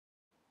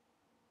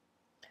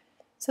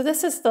So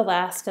this is the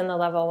last in the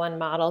Level 1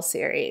 model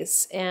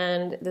series,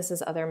 and this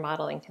is other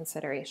modeling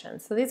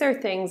considerations. So these are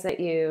things that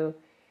you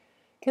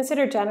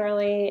consider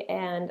generally,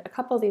 and a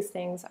couple of these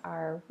things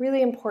are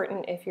really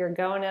important if you're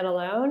going it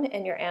alone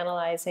and you're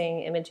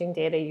analyzing imaging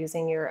data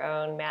using your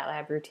own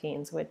MATLAB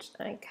routines, which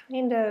I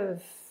don't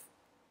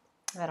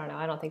know,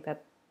 I don't think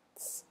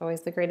that's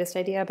always the greatest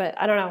idea, but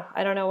I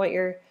don't know what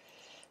your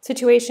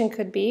situation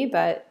could be,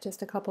 but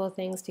just a couple of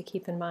things to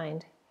keep in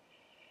mind.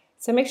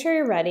 So make sure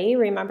you're ready.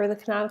 Remember the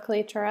canonical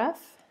HRF.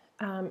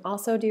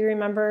 Also, do you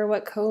remember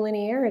what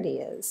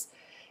collinearity is?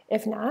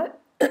 If not,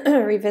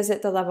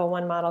 revisit the Level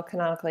 1 Model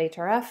Canonical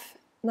HRF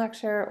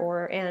lecture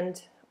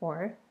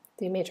or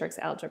the matrix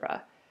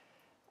algebra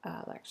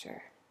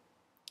lecture.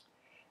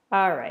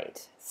 All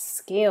right,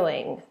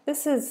 scaling.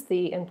 This is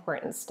the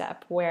important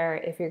step where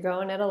if you're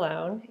going it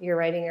alone, you're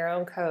writing your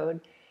own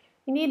code,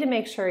 you need to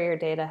make sure your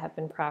data have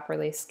been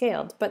properly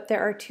scaled. But there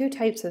are two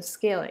types of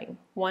scaling,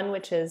 one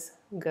which is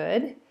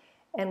good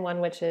and one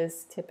which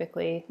is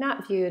typically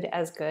not viewed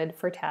as good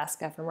for task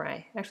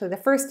fMRI. Actually, the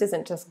first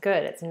isn't just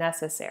good, it's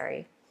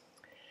necessary.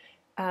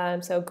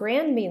 So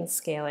grand mean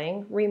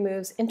scaling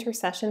removes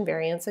intercession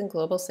variance in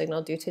global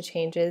signal due to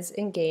changes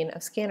in gain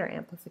of scanner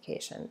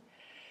amplification.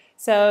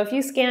 So if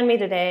you scan me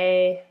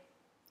today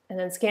and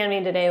then scan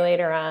me today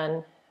later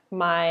on,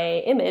 my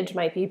image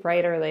might be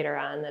brighter later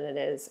on than it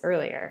is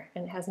earlier,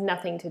 and it has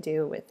nothing to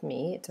do with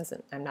me.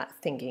 I'm not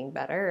thinking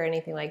better or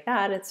anything like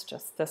that, it's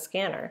just the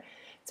scanner.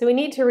 So we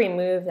need to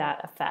remove that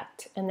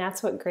effect, and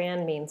that's what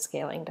grand mean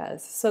scaling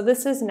does. So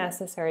this is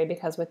necessary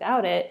because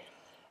without it,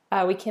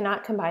 we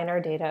cannot combine our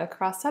data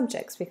across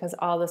subjects because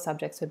all the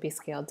subjects would be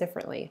scaled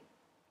differently.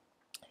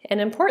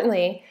 And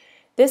importantly,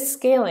 this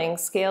scaling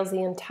scales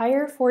the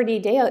entire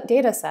 4D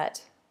data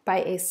set by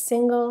a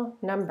single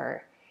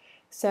number.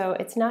 So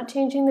it's not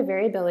changing the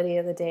variability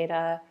of the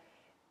data,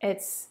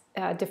 it's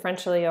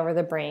differentially over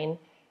the brain.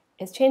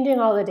 It's changing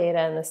all the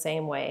data in the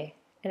same way,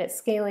 and it's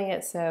scaling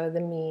it so the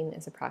mean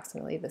is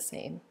approximately the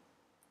same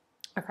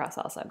across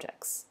all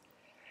subjects.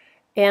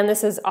 And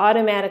this is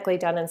automatically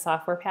done in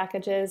software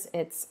packages.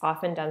 It's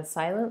often done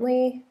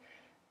silently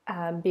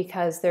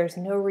because there's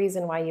no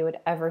reason why you would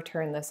ever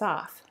turn this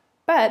off.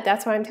 But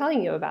that's why I'm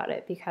telling you about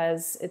it,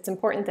 because it's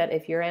important that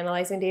if you're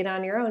analyzing data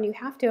on your own, you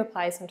have to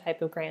apply some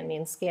type of grand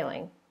mean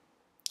scaling.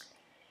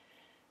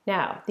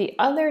 Now, the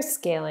other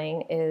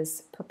scaling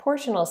is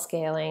proportional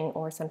scaling,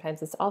 or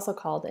sometimes it's also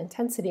called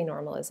intensity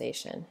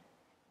normalization.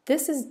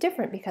 This is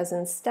different because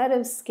instead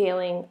of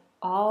scaling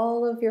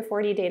all of your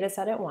 4D data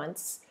set at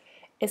once,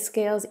 it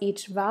scales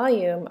each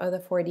volume of the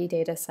 4D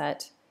data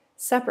set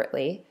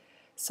separately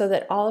so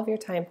that all of your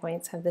time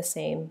points have the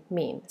same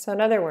mean. So in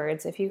other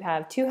words, if you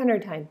have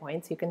 200 time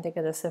points, you can think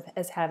of this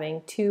as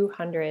having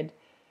 200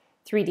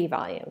 3D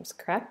volumes,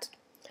 correct?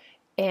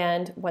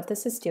 And what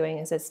this is doing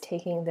is it's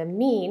taking the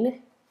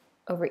mean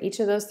over each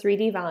of those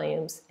 3D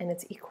volumes and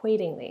it's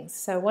equating these.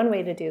 So one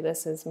way to do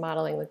this is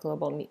modeling the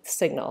global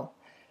signal.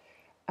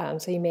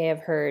 So you may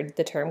have heard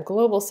the term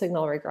global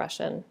signal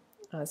regression.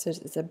 So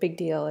it's a big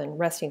deal in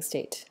resting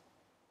state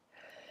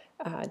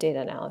data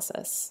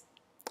analysis.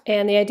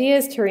 And the idea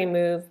is to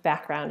remove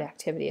background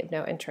activity of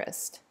no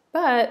interest.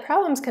 But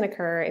problems can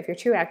occur if your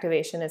true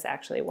activation is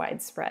actually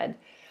widespread.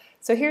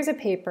 So here's a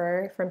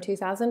paper from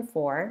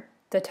 2004.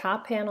 The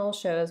top panel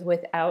shows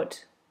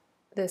without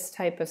this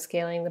type of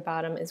scaling, the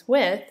bottom is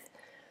with.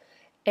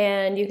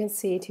 And you can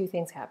see two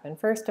things happen.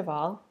 First of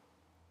all,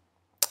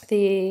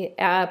 the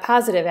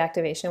positive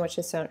activation, which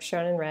is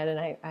shown in red, and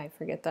I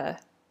forget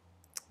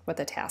what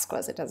the task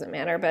was, it doesn't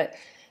matter, but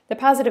the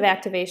positive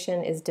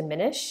activation is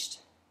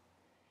diminished,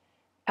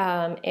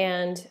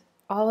 and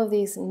all of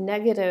these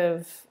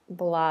negative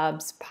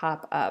blobs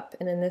pop up,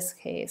 and in this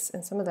case,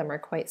 and some of them are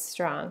quite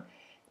strong,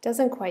 it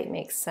doesn't quite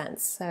make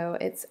sense. So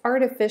it's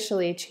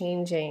artificially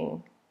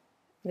changing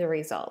the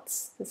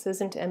results. This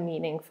isn't a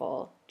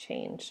meaningful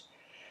change.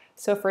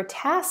 So for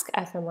task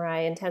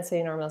fMRI,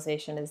 intensity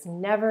normalization is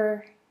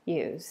never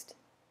used,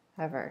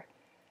 ever.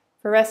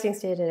 For resting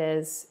state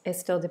it's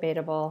still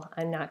debatable.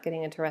 I'm not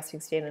getting into resting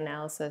state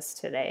analysis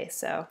today.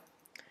 So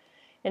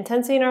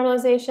intensity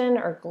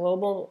normalization or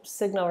global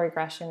signal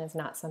regression is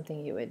not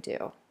something you would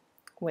do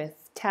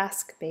with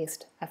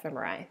task-based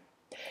fMRI.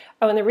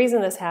 Oh, and the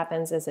reason this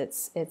happens is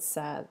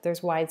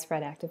there's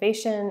widespread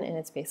activation and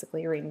it's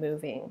basically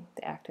removing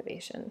the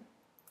activation.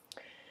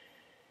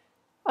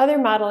 Other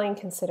modeling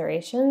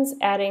considerations,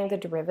 adding the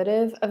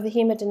derivative of the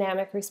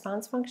hemodynamic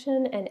response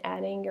function and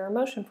adding your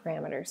motion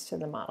parameters to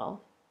the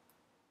model.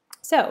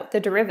 So the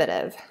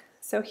derivative.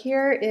 So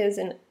here is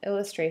an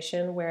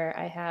illustration where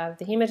I have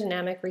the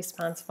hemodynamic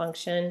response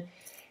function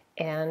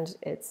and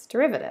its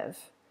derivative.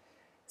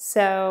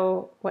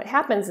 So what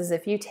happens is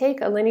if you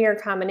take a linear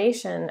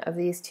combination of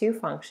these two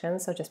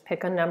functions, so just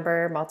pick a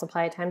number,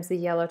 multiply it times the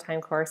yellow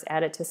time course,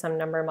 add it to some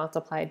number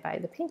multiplied by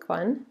the pink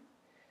one,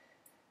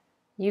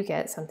 you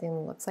get something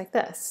that looks like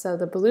this. So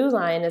the blue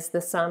line is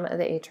the sum of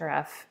the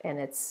HRF and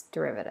its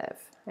derivative.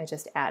 I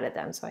just added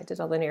them, so I did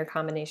a linear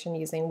combination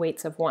using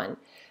weights of 1.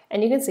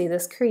 And you can see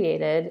this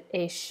created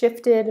a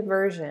shifted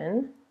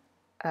version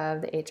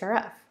of the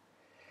HRF.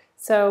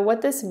 So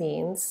what this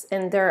means,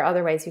 and there are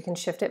other ways you can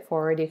shift it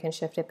forward, you can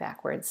shift it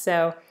backwards.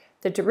 So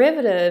the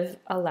derivative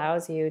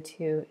allows you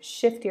to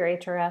shift your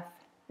HRF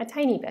a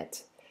tiny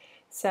bit.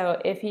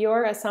 So if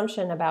your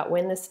assumption about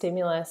when the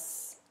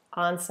stimulus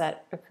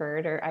onset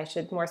occurred, or I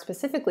should more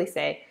specifically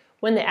say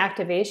when the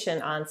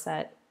activation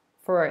onset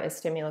for a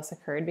stimulus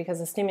occurred, because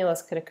the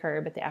stimulus could occur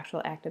but the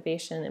actual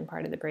activation in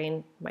part of the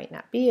brain might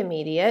not be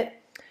immediate,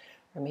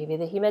 or maybe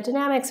the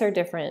hemodynamics are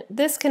different,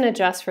 this can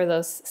adjust for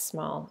those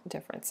small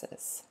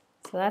differences.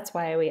 So that's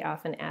why we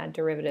often add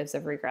derivatives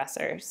of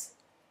regressors.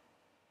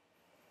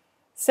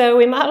 So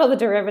we model the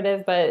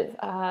derivative,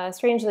 but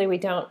strangely we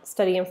don't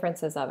study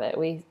inferences of it.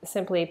 We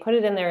simply put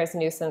it in there as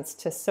nuisance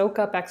to soak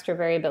up extra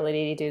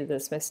variability due to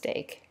this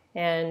mistake.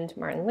 And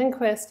Martin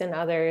Lindquist and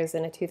others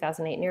in a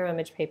 2008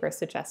 neuroimage paper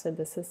suggested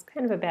this is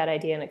kind of a bad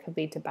idea and it could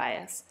lead to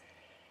bias.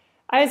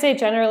 I would say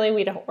generally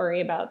we don't worry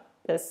about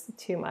this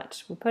too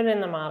much. We put it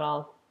in the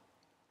model,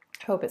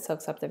 hope it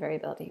soaks up the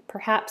variability.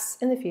 Perhaps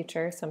in the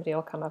future somebody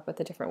will come up with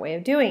a different way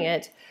of doing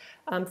it.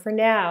 For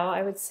now,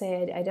 I would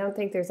say I don't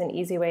think there's an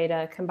easy way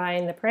to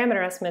combine the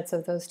parameter estimates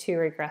of those two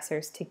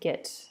regressors to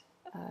get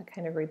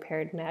kind of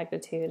repaired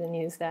magnitude and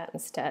use that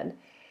instead.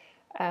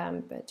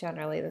 But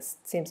generally this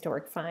seems to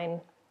work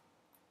fine.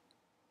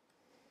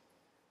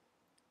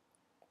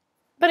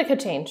 But it could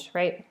change,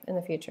 right, in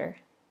the future.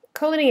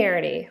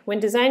 Collinearity. When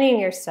designing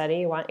your study,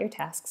 you want your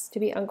tasks to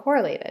be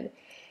uncorrelated.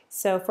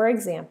 So for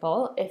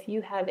example, if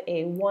you have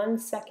a 1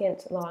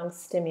 second long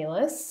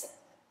stimulus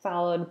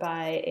followed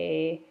by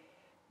a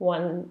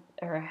 1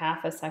 or a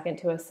half a second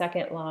to a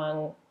second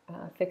long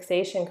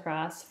fixation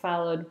cross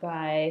followed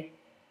by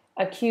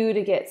a cue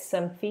to get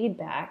some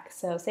feedback.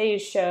 So say you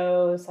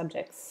show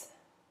subjects,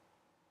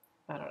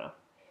 I don't know,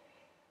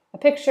 a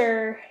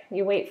picture,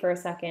 you wait for a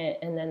second,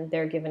 and then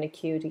they're given a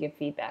cue to give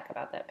feedback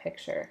about that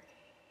picture.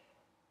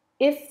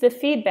 If the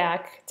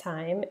feedback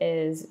time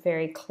is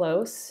very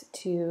close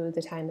to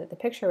the time that the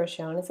picture was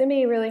shown, it's going to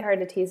be really hard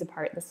to tease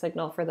apart the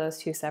signal for those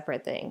two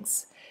separate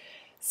things.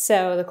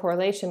 So the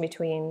correlation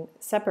between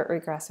separate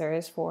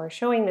regressors for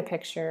showing the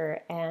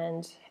picture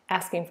and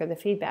asking for the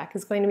feedback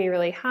is going to be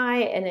really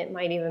high, and it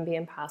might even be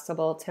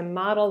impossible to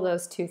model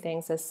those two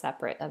things as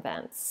separate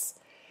events.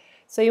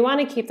 So you want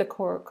to keep the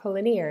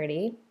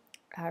collinearity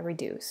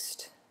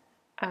reduced.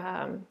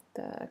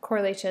 The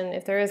correlation,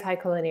 if there is high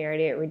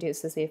collinearity, it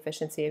reduces the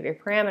efficiency of your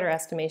parameter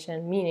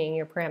estimation, meaning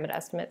your parameter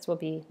estimates will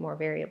be more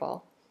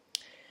variable.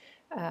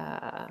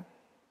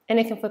 And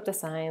it can flip the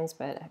signs,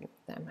 but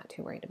I'm not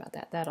too worried about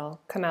that.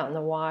 That'll come out in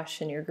the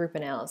wash in your group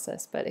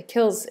analysis, but it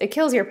kills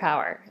your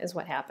power is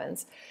what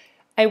happens.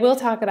 I will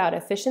talk about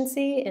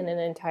efficiency in an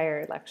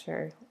entire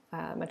lecture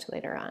much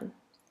later on,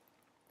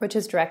 which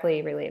is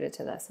directly related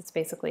to this. It's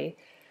basically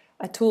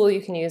a tool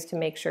you can use to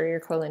make sure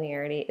your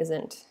collinearity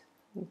isn't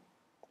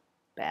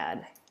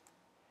bad.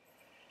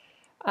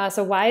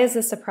 So why is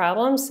this a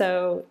problem?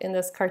 So in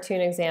this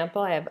cartoon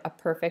example, I have a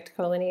perfect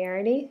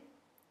collinearity,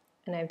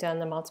 and I've done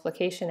the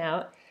multiplication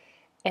out,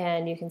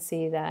 and you can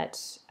see that,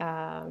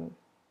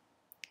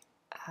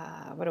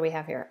 what do we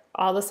have here?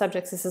 All the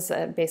subjects, this is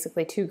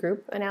basically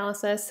two-group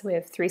analysis. We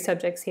have 3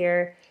 subjects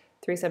here,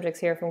 3 subjects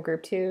here from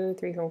group 2,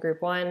 3 from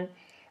group 1,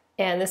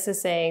 and this is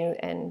saying,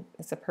 and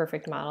it's a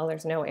perfect model,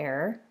 there's no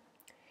error.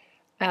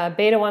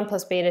 Beta 1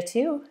 plus beta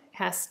 2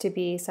 has to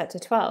be set to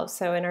 12.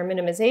 So in our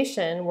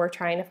minimization, we're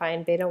trying to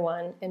find beta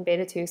 1 and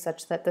beta 2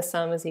 such that the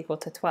sum is equal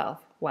to 12.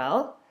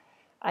 Well,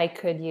 I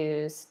could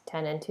use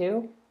 10 and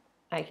 2.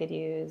 I could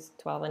use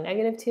 12 and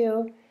negative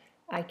 2.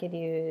 I could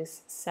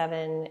use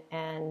 7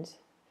 and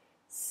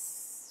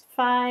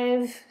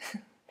 5.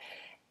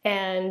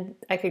 And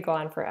I could go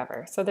on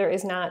forever. So there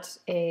is not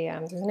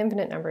there's an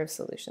infinite number of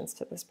solutions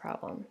to this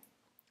problem.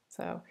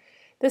 So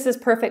this is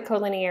perfect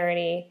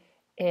collinearity.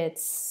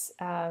 It's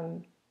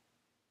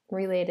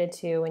related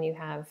to when you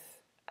have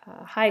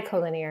high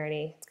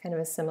collinearity. It's kind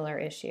of a similar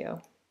issue.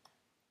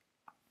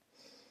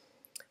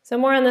 So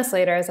more on this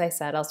later. As I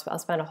said, I'll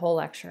spend a whole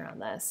lecture on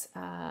this.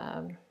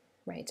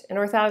 Right. In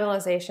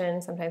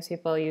orthogonalization, sometimes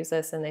people use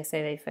this and they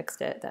say they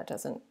fixed it. That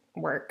doesn't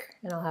work.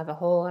 And I'll have a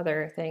whole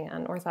other thing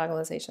on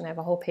orthogonalization. I have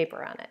a whole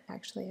paper on it,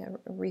 actually, a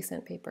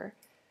recent paper.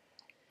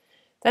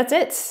 That's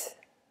it.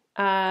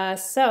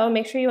 So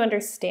make sure you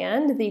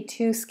understand the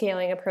 2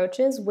 scaling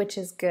approaches, which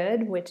is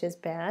good, which is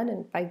bad,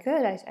 and by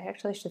good I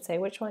actually should say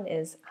which one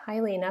is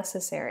highly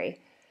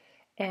necessary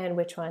and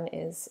which one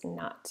is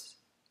not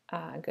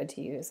good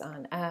to use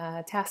on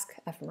task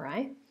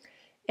fMRI.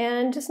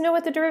 And just know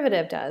what the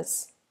derivative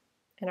does.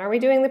 And are we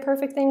doing the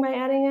perfect thing by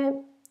adding it?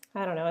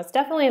 I don't know. It's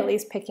definitely at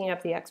least picking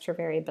up the extra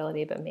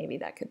variability, but maybe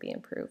that could be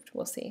improved.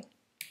 We'll see.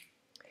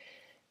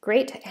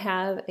 Great.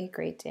 Have a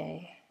great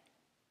day.